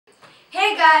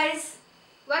Hey guys!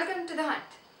 Welcome to The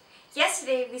Hunt.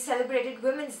 Yesterday we celebrated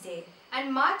Women's Day.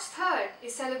 And March 3rd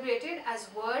is celebrated as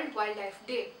World Wildlife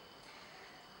Day.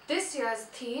 This year's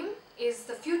theme is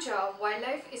the future of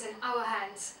wildlife is in our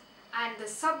hands, and the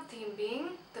sub-theme being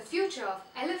the future of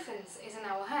elephants is in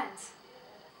our hands.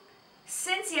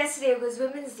 Since yesterday was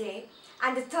Women's Day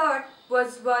and the 3rd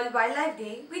was World Wildlife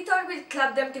Day, we thought we'd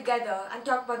club them together and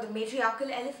talk about the matriarchal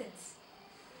elephants.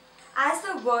 As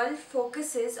the world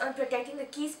focuses on protecting the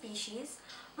key species,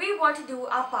 we want to do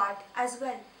our part as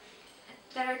well.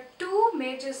 There are two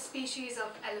major species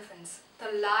of elephants,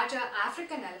 the larger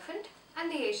African elephant and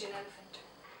the Asian elephant.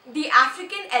 The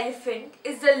African elephant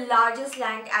is the largest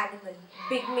land animal.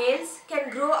 Big males can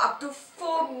grow up to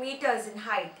 4 meters in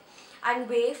height and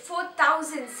weigh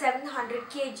 4,700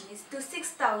 kgs to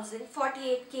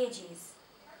 6,048 kgs.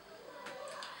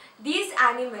 These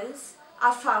animals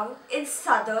are found in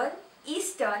southern,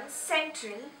 eastern,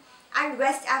 central and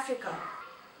west Africa.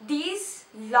 These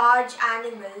large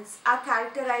animals are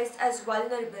characterized as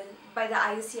vulnerable by the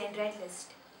IUCN Red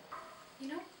List. You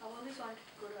know, I've always wanted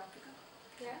to go to Africa.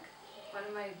 Yeah. One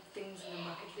of my things in the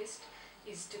bucket list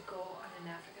is to go on an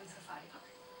African safari.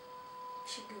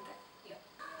 Should do that.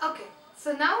 Yeah. Okay,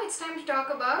 so now it's time to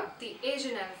talk about the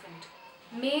Asian elephant.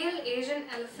 Male Asian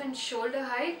elephant shoulder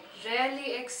height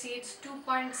rarely exceeds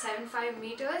 2.75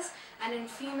 meters and in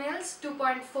females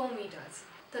 2.4 meters.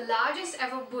 The largest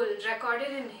ever bull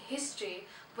recorded in history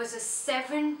was a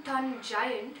 7-ton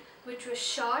giant which was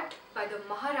shot by the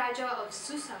Maharaja of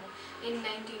Susam in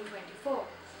 1924.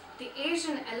 The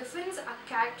Asian elephants are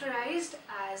characterized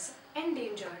as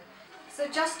endangered. So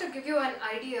just to give you an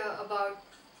idea about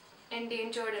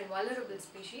endangered and vulnerable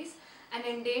species, an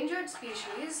endangered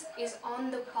species is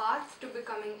on the path to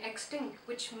becoming extinct,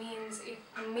 which means it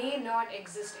may not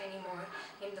exist anymore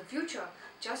in the future,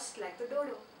 just like the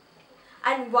dodo.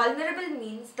 And vulnerable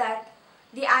means that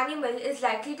the animal is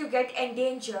likely to get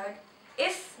endangered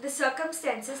if the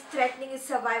circumstances threatening its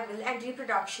survival and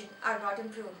reproduction are not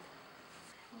improved.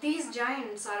 These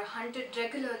giants are hunted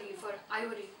regularly for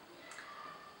ivory.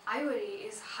 Ivory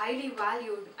is highly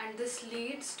valued and this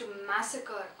leads to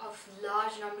massacre of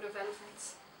large number of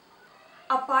elephants.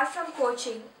 Apart from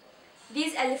poaching,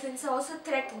 these elephants are also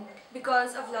threatened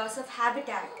because of loss of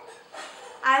habitat.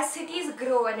 As cities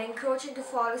grow and encroach into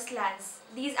forest lands,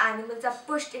 these animals are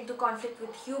pushed into conflict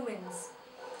with humans,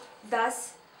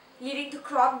 thus leading to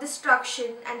crop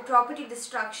destruction and property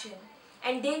destruction,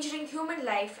 endangering human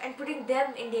life and putting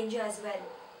them in danger as well.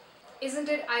 Isn't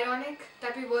it ironic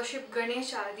that we worship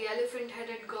Ganesha, the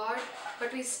elephant-headed god,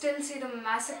 but we still see the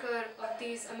massacre of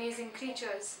these amazing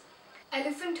creatures?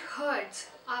 Elephant herds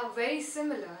are very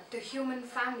similar to human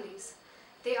families.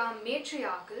 They are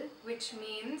matriarchal, which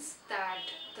means that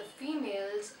the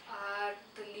females are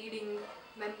the leading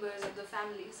members of the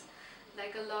families.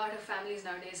 Like a lot of families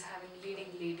nowadays having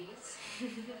leading ladies.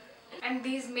 And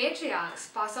these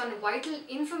matriarchs pass on vital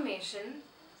information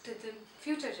to the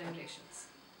future generations.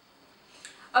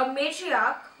 A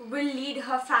matriarch will lead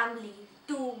her family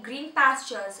to green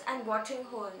pastures and watering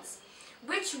holes,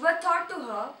 which were taught to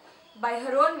her by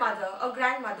her own mother or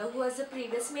grandmother who was the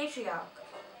previous matriarch.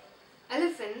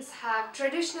 Elephants have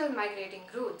traditional migrating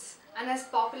routes, and as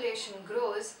population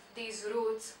grows, these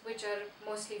routes, which are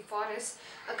mostly forests,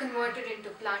 are converted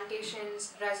into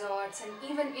plantations, resorts and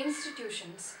even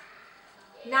institutions.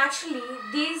 Naturally,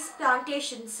 these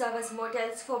plantations serve as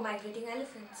motels for migrating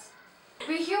elephants.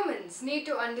 We humans need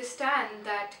to understand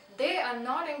that they are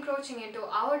not encroaching into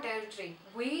our territory,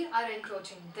 we are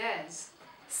encroaching theirs.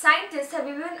 Scientists have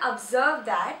even observed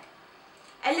that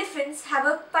elephants have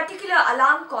a particular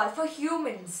alarm call for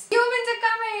humans. Humans are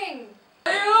coming!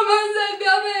 The humans are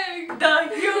coming!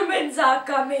 The humans are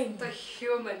coming! The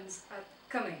humans are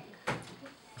coming.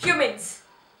 Humans!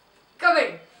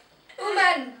 Coming!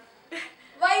 Woman!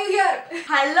 Why are you here?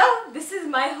 Hello, this is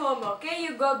my home, okay?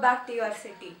 You go back to your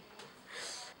city.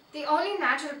 The only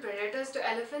natural predators to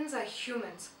elephants are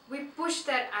humans. We push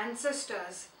their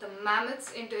ancestors, the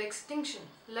mammoths, into extinction.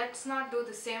 Let's not do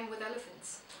the same with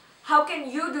elephants. How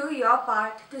can you do your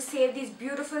part to save these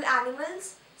beautiful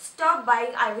animals? Stop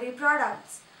buying ivory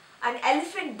products. An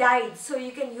elephant died so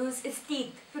you can use its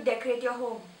teeth to decorate your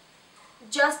home.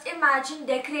 Just imagine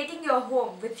decorating your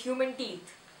home with human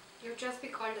teeth. You'd just be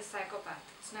called a psychopath.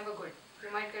 It's never good.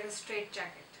 You might get a straight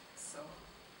jacket. So.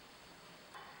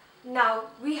 Now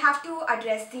we have to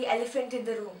address the elephant in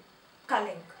the room,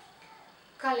 culling.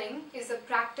 Culling is the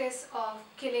practice of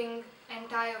killing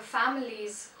entire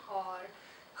families or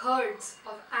herds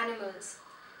of animals.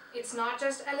 It's not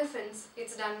just elephants,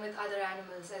 it's done with other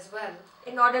animals as well.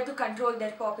 In order to control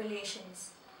their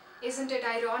populations. Isn't it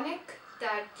ironic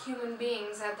that human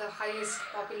beings have the highest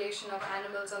population of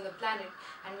animals on the planet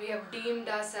and we have deemed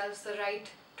ourselves the right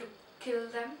to kill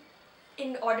them?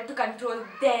 In order to control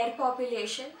their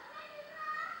population?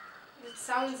 It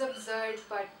sounds absurd,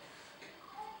 but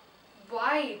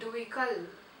why do we cull?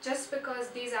 Just because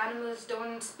these animals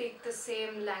don't speak the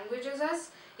same language as us,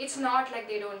 it's not like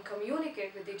they don't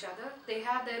communicate with each other. They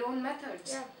have their own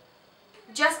methods. Yeah.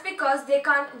 Just because they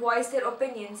can't voice their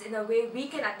opinions in a way we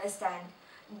can understand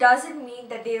doesn't mean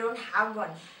that they don't have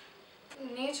one.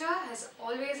 Nature has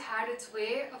always had its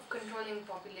way of controlling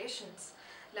populations.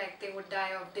 Like they would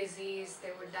die of disease,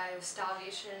 they would die of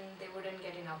starvation, they wouldn't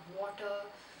get enough water.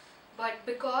 But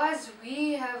because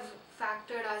we have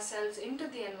factored ourselves into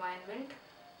the environment,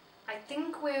 I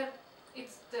think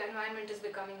the environment is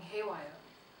becoming haywire.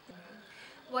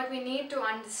 What we need to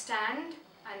understand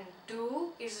and do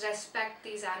is respect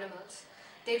these animals.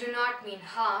 They do not mean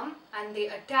harm and they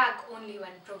attack only when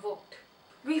provoked.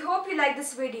 We hope you liked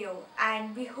this video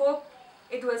and we hope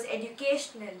it was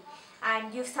educational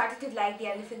and you've started to like the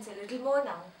elephants a little more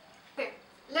now. Okay,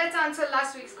 let's answer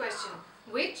last week's question.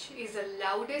 Which is the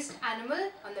loudest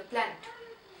animal on the planet?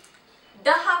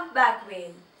 The humpback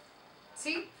whale.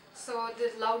 See, so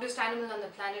the loudest animal on the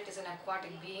planet is an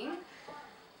aquatic being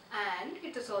and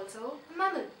it is also a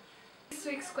mammal. This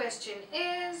week's question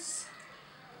is: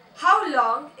 how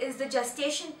long is the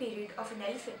gestation period of an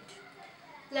elephant?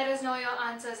 Let us know your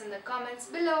answers in the comments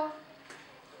below.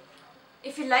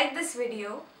 If you like this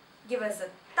video, give us a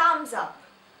thumbs up.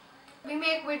 We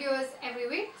make videos every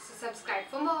week, so subscribe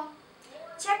for more.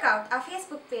 Check out our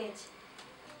Facebook page.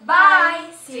 Bye!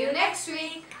 See you next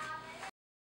week!